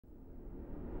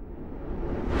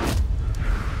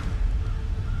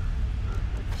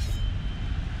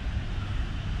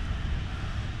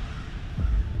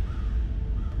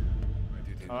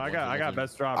Oh, I got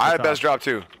best drop. I had best drop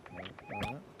too.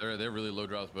 They're really low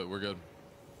drops, but we're good.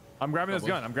 I'm grabbing this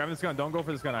gun. I'm grabbing this gun. Don't go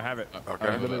for this gun. I have it. Okay.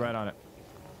 I'm literally right on it.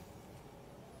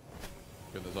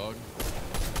 Get the dog.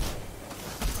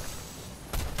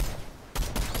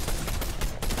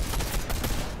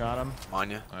 Got him. On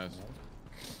you. Nice.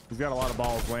 He's got a lot of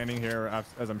balls landing here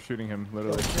as I'm shooting him,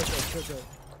 literally.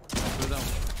 Throw it down.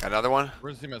 Got another one.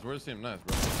 Where's the team at? Where's the team? Nice,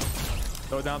 bro.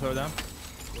 Throw it down, throw it down.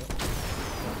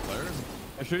 Player?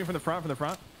 I'm shooting from the front,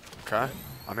 Okay.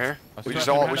 I'm here. We should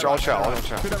Shoot all that shot. rock,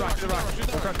 shoot that rock, shoot that rock.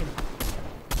 Don't crush him.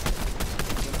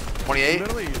 28.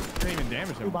 Literally didn't even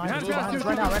damage him. Right now.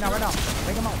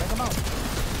 Make him out.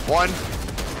 One.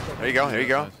 There you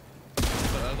go.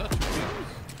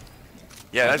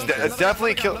 Yeah, that's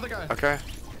definitely kill. Okay.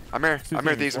 I'm here. I'm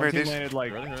here, these. Landed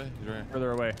like Ready?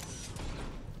 further away.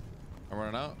 I'm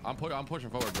running out. I'm pushing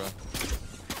forward, bro.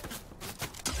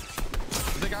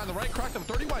 The guy on the right cracked him.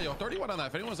 31, yo. 31 on that.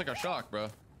 If anyone's like a shock, bro.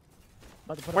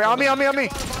 Wait, on me.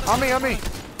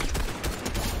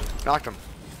 Knocked him.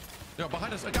 Yo,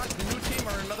 behind us. Guys, the new team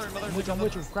or another. I'm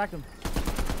with you. Cracked him.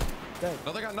 Dead.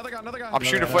 Another guy. I'm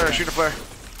shooting a flare.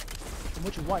 I'm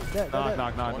with you. White. Dead.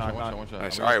 Knock. One shot.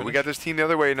 Nice. All right, we got this team the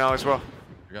other way now as well.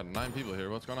 We got 9 people here.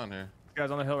 What's going on here? This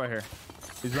guy's on the hill right here.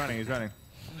 He's running. This guy.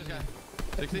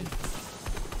 60.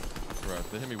 Bro,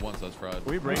 they hit me once. That's fraud.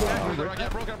 We break that. Yeah,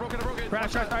 broke it.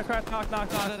 Crash. Knock.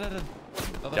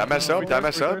 Did I mess up?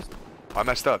 I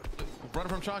messed up. Running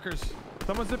from chockers.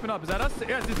 Someone's zipping up. Is that us?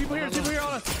 Yeah, there's people here. There's people here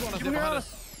on us. People here on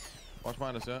us. Watch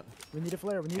behind us, yeah. We need a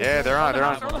flare. Yeah, they're on. They're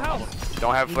on the house.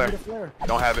 Don't have flare.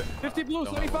 Don't have it. 50 blue,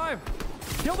 75.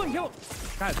 Kill them.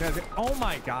 Guys. Oh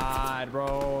my god,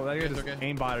 bro. That guy just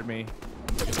aimbotted me.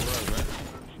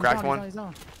 Cracked one.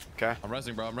 Okay. I'm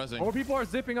resing, bro. More people are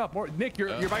zipping up. Nick,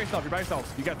 you're by yourself.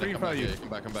 You got 3 in front of you. Come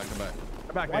back. Come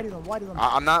back, Nick. Why do them?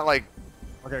 I'm not like.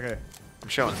 Okay. I'm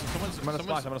chilling. I'm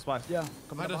gonna splash. Yeah,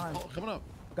 coming up.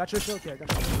 Got your shield, okay.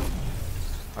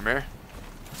 I'm here.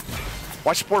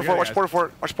 Watch porta fort.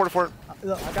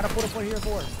 Look, I got a porta fort here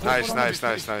for it. Nice.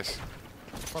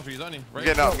 He's on you. Right?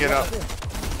 Get up.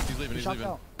 He's leaving.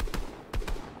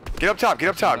 Get up top,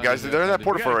 guys. They're in that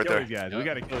porta fort right there. We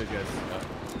gotta kill these guys.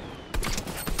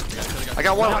 I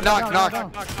got one. Knock.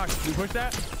 You push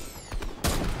that?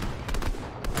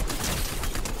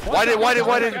 Why did?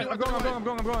 I'm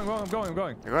going. Go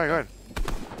ahead.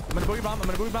 I'm gonna boogie bomb.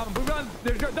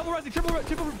 There's double resing,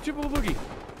 triple boogie.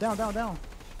 Down.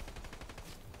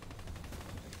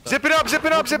 Zip it up. Okay.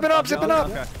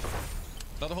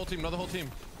 Another whole team.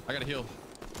 I gotta heal.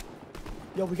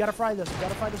 Yo, we gotta fry this.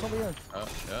 Over here.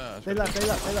 Yeah. They left.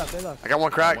 I got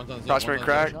one crack. Prospering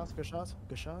crack. Good shots.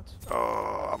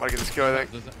 Oh, I'm gonna get this kill, I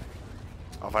think.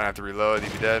 I'll probably have to reload.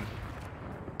 He'd be dead.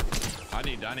 I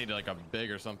need like a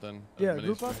big or something. Yeah,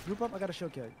 group up. I got a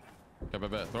shield keg. Okay,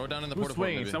 bet. Throw it down in the Who's porta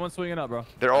swinging? Someone's swinging up, bro.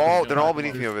 They're all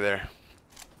beneath me over there.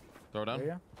 Throw it down.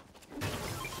 Yeah.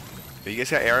 You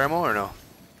guys got air ammo or no?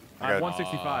 I have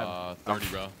 165. 30,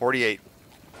 bro. 48.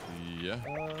 Yeah.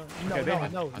 No,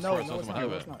 it's not.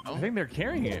 I think they're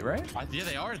carrying it, right? Yeah,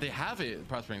 they are. They have it,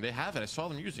 Prospering. They have it. I saw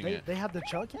them using it. They have the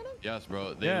chug cannon? Yes,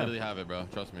 bro. They literally have it, bro.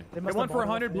 Trust me. They won for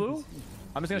 100 blue.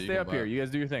 I'm just gonna stay up here. You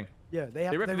guys do your thing. Yeah,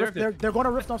 they're going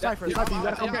to rift on Cypher. That's okay.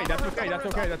 That's okay. That's okay. I'm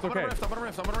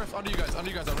gonna rift. Under you guys. I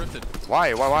rifted.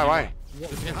 Why? They got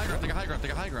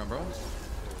high ground, bro.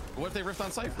 What if they rift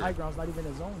on Cypher? High ground's not even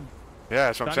a zone. Yeah,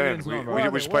 that's what I'm saying. We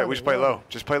just play low.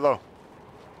 Just play low.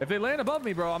 If they land above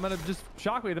me, bro, I'm gonna just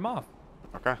shockwave them off.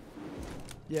 Okay.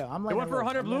 Yeah, I'm landing. They went for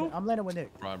 100 blue? I'm landing with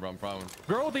Nick. Bro, I'm problem.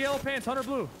 Girl with the yellow pants, 100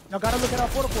 blue. Now gotta look at our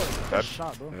porta fort. Good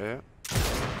shot, bro. Yeah.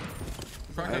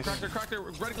 Cracked her.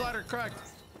 Red glider, cracked.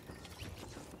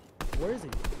 Where is he?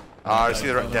 I see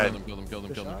the right dead. Killed him.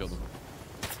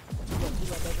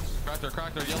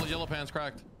 Cracked her. Yellow pants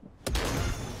cracked.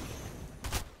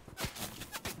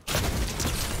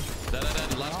 Dead.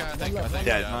 Last guy, I think.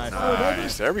 Dead. Yeah.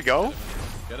 Nice. There we go.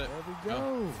 Get it.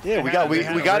 There we go.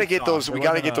 Yeah, we gotta get those. We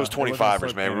gotta get those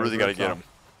 25ers, man. We really gotta get them.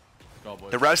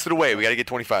 The rest of the way, we gotta get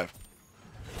 25.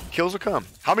 Kills will come.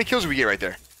 How many kills did we get right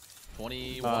there?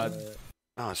 21.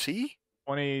 Oh, see?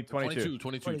 22.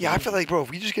 Yeah, I feel like, bro, if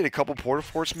we just get a couple porta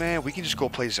forts, man, we can just go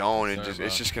play zone and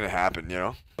it's just gonna happen, you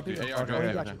know?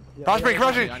 Prospering,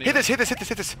 hit this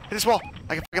wall.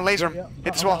 I can fucking laser him.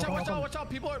 Hit this wall. Watch out.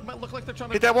 People look like they're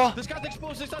trying to hit that wall. This guy's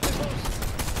exposed.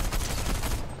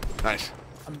 Nice.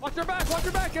 Watch your back,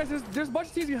 guys. There's a bunch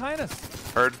of teams behind us.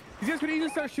 Heard. These guys could easily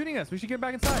start shooting us. We should get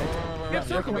back inside. We have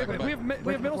circle. We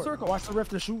have middle circle. Watch the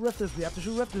rifters. Shoot rifters. We have to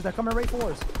shoot rifters. They're coming right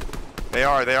for us. They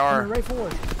are. Coming right for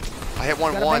us. I hit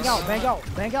one once. Bang out.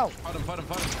 Fight him. I'm gonna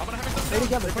have him. Stay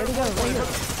together. Right here.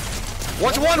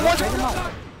 One's one.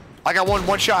 I got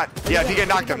one shot. Yeah, he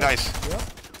knocked him. Nice. Yep.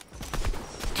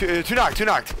 Two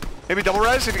knocked. Maybe double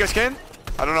res if you guys can.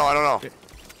 I don't know.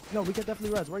 No, we can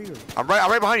definitely res. Where are you? I'm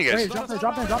right behind you guys. Hey,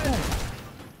 drop in.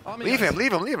 Leave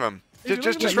him.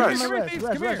 Just res. Res.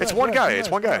 It's one guy.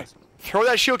 Throw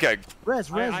that shield keg.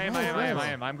 Res. I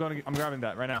am. I'm grabbing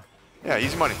that right now. Yeah,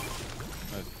 easy money.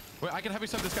 Wait, I can heavy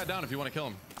sub this guy down if you want to kill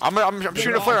him. I'm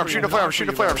shooting a flare. I'm shooting a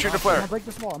flare. I'm break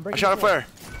this wall. I shot a flare.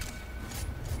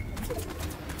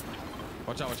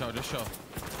 Watch out, just chill.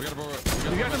 We gotta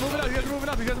You guys are moving up. Yeah.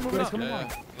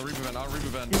 The reboot van, I'll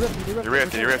reboot van. You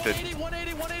rifted.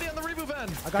 180 on the reboot van.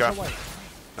 I got the white.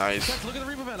 Nice. Guys, look at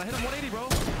the reboot van. I hit him 180, bro.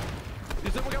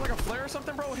 Is someone got like a flare or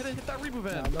something, bro? Hit that reboot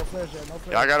van. No flares yet.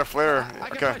 Yeah, I got a flare. I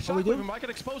Okay. can shot with him. I can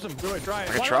expose him. Do it, try it.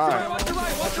 I can try. Watch the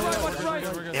right.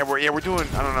 Yeah, we're doing.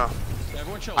 I don't know.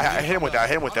 Everyone chill. I hit him with that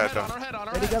though. On our head.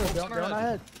 Stay together, they're on our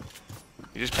head.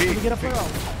 You just Let me peek. get a flare out.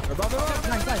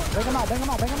 Nice. Bang him out.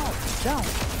 Down.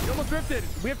 You almost drifted.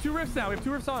 We have 2 rifts now. We have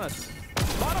 2 rifts on us.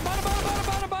 Bottom. Help.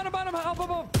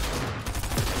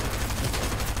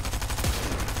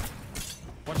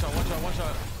 One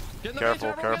shot. Get in the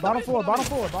Careful. Bottom floor. I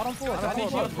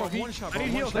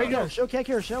need heals. Right here.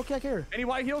 Shell kick here. Any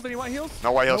white heals? No white heals.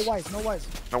 No whites.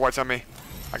 No whites on me.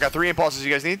 I got 3 impulses.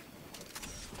 You guys need?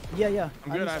 Yeah.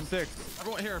 I'm good. I have 6.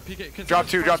 Everyone here, PK. Drop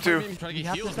two. You have to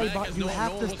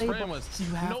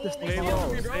Stay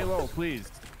low, please.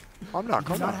 I'm not. You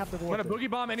Come do not on. have to go I'm up gonna boogie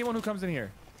bomb anyone who comes in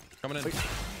here. Coming in.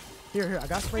 Here. I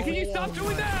got spray. Can you stop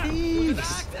doing that?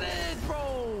 Accident,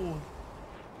 bro.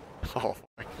 Oh.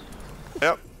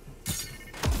 Yep.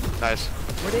 Nice.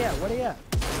 Where they at?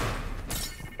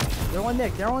 They're on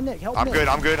Nick. Help I'm Nick. good.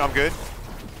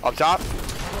 Up top.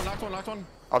 Knocked one.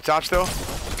 Up top still.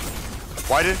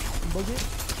 Whited. Boogie.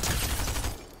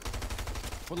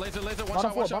 With laser.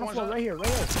 Bottom floor. Right here.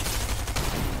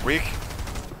 Weak.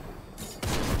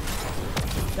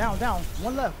 Down.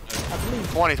 One left. I believe.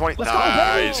 20. Let's go.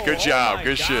 Nice. Good Oh job. my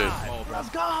Good shit. God. Let's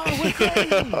go. We're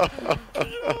crazy.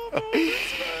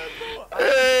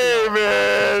 Hey, Sorry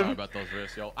man. about those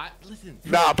wrists, yo. Listen.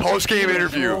 Nah, post-game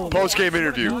interview. You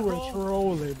were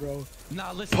trolling, bro.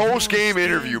 Nah, listen. Post-game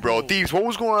interview, bro. Thieves, what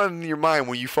was going on in your mind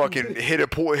when you fucking hit a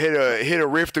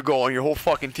rift to go on your whole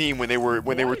fucking team when they were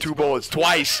 2 bullets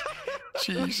twice?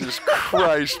 Jesus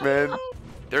Christ, man.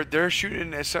 They're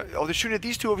shooting at they're shooting at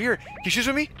these 2 over here. Can you shoot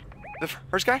with me? The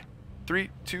first guy. 3,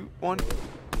 2, 1.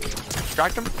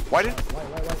 Cracked him. Whited.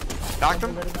 Knocked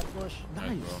him. Nice.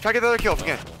 Try to get the other kill if you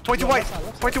can. 22 white.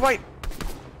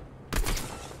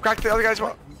 Cracked the other guy's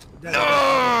well.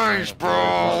 Nice,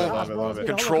 bro.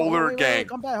 Controller gang.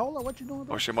 Come back. Hold on. What you doing,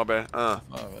 bro? Oh shit, my bad. Oh,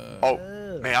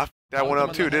 man, I that one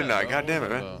up too, didn't I? God damn it,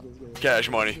 man. Cash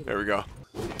money. There we go.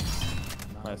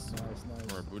 Nice.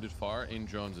 We're booted far in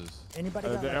Jones's. Anybody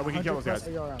we can kill those guys.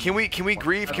 Can we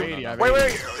grieve?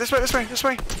 Wait. This way.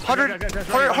 100,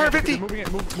 150.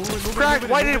 Crack.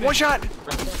 Whited. 1 shot. Break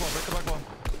the back wall.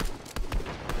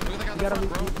 Look at the guy in You the gotta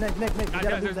front, bro. move, Nick, you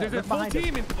gotta move that. There's a Look full behind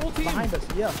team. us. Behind us,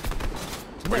 yeah.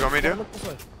 What do you want me to do? Look this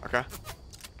way. Okay.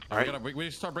 All right. We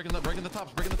start breaking the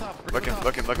tops. Looking. We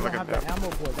don't have the ammo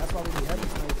for it. That's why we need heavy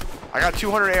snipes. I got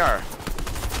 200 AR.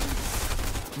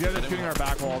 You guys are shooting our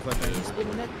back walls, I think.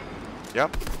 Spitting it.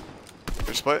 Yep.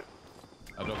 They're split.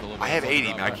 I have 80,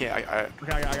 man. I can't.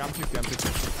 Okay, I'm 60.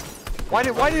 Why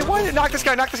did knock this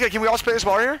guy? Can we all split this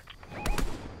ball here?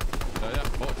 Yeah.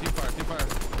 Oh, team fire.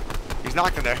 He's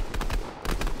knocked in there.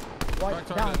 Right,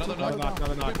 Target, down, another knock.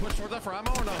 Another knock. Can we push towards that for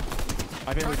ammo or no?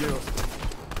 I think we do.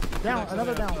 down,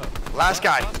 another down. Last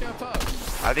guy. Last guy up top.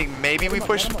 I think maybe we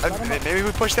push. Let him up. Maybe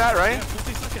we push that, Yeah, right?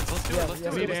 50 seconds. Let's do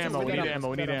it. We need ammo. We need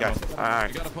ammo. Okay. All We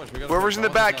right. gotta push. Whoever's in the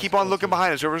back, keep on looking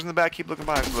behind us. Whoever's in the back, keep looking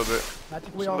behind us a little bit. I think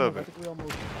Just we a all little move. bit.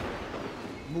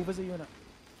 Move as a unit.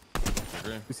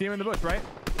 You see him in the bush, right?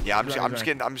 Yeah, I'm just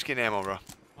getting ammo, bro.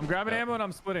 I'm grabbing ammo and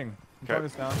I'm splitting. I'm throwing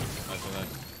this down. Nice.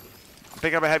 I'm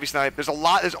picking up a heavy snipe. There's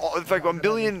it's like a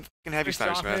million fucking heavy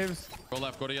snipes, man. Waves. Go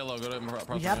left. Go to yellow. Go to.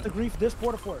 We have to grief this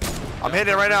porta fort. I'm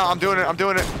hitting it right now. I'm doing it.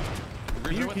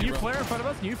 Can you flare in front of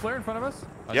us?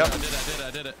 Yep.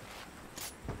 I did it.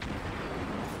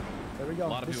 There we go. A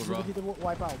lot of This people, is what we need to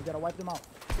wipe out. We gotta wipe them out.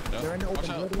 Yep. They're in the open. Watch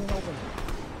out. Literally in the open.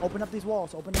 Open up these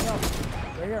walls. Open them up.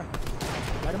 Right here.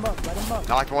 Light them up.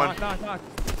 Knocked one. Knock.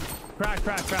 Crack.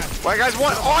 Wait, guys,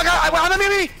 one. Oh, I got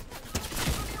me.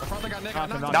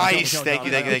 Nice. Nice. Thank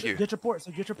you. Get your ports.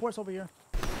 Get your ports over here.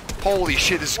 Holy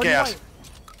shit, this is What do you gas.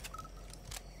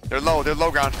 want? They're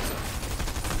low ground.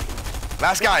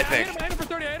 Last guy, I I hit think. him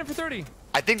for 30.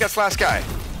 I think that's last guy.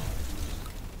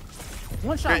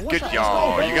 One shot. Good,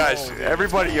 yo, you guys,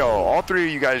 everybody, all 3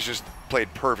 of you guys just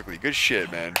played perfectly. Good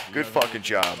shit, man. Good fucking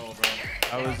job.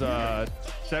 That was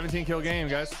 17 kill game,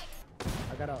 guys.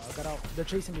 got out. They're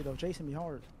chasing me though. Chasing me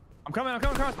hard. I'm coming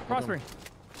cross me.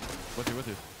 With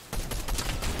you.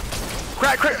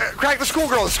 Crack the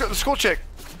schoolgirl, the school chick.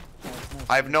 Nice.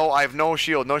 I have no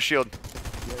shield, no shield.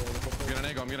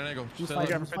 I'm getting an angle. He's Stay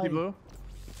fighting. low. I'm 50 blue.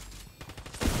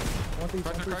 One thief.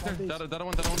 That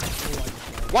one.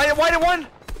 White at one.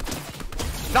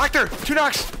 Knocked her. 2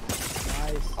 knocks.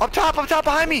 Nice. Up top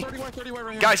behind me. 30 white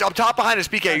right here. Guys, up top behind us,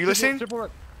 PK. Are you listening?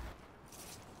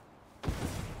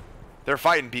 They're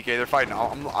fighting, PK. They're fighting.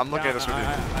 I'm looking at this with you.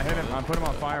 I hit him. I'm putting him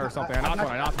on fire or something. I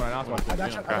knocked one. I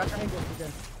got your angle.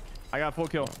 Okay. I got full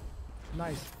kill.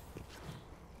 Nice.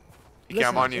 PK,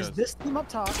 I'm on you. Is this team up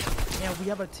top, and we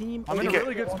have a team. I'm in a PK.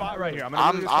 really good spot right here. I'm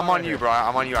on you, bro.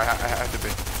 I'm on you. I have to be.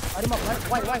 Light him up.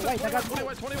 White. I got 20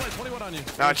 white on you.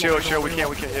 No, chill. We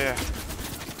can't. Yeah.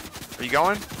 Are you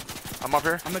going? I'm up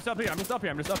here. I'm just up here.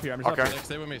 Okay.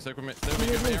 Stay with me. Give me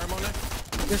ammo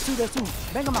next. There's two.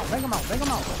 Bang them out.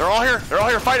 They're all here.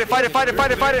 Fight it.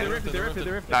 They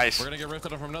rifted. Nice. We're gonna get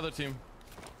rifted from another team.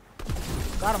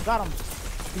 Got him.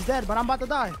 He's dead, but I'm about to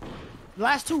die.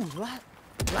 Last two.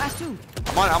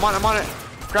 I'm on it.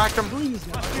 Cracked him. Please.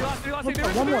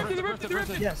 Last One more. They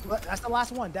rifted. Yes, that's the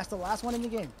last one. That's the last one in the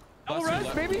game. Double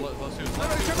rest, baby.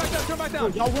 Turn back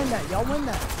down. Y'all win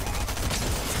that.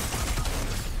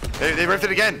 They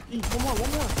rifted again. One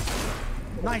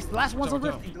more. Nice. The last one's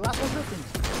rifting.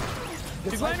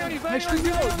 He's landing on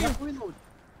you. Reload.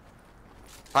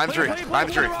 Behind the tree.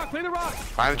 Play the rock.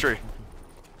 Behind the tree.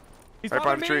 He's Right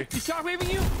behind the tree. He's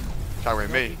shockwaving you. Talking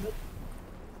with me.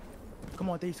 Come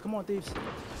on, thieves.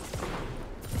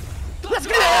 Let's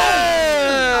go!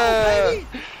 Yeah!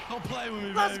 Don't play with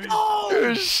me, Let's baby. go!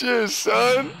 Good shit,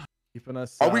 son. Keeping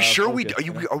us. Are we sure we?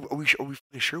 focused, Are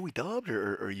we sure we dubbed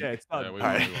or are you? Yeah, it's not. Yeah, we All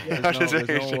right. won. I'm just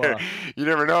making sure. You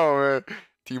never know, man.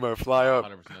 Team might fly up.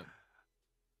 100%.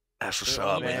 That's what's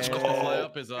up, man. Let's Fly go.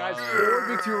 up is, Guys, 4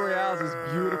 victory royales is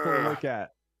beautiful to look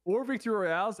at. 4 victory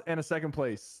royales and a second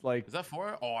place. Like, is that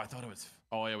 4? Oh, I thought it was.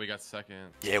 Oh yeah, we got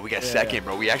second. Yeah, we got second,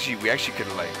 bro. We actually could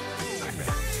have like.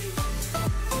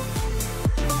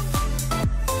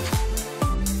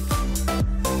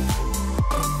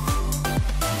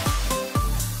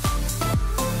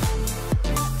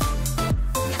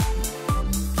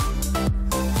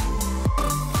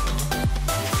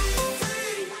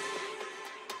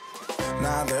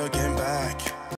 Now they'll give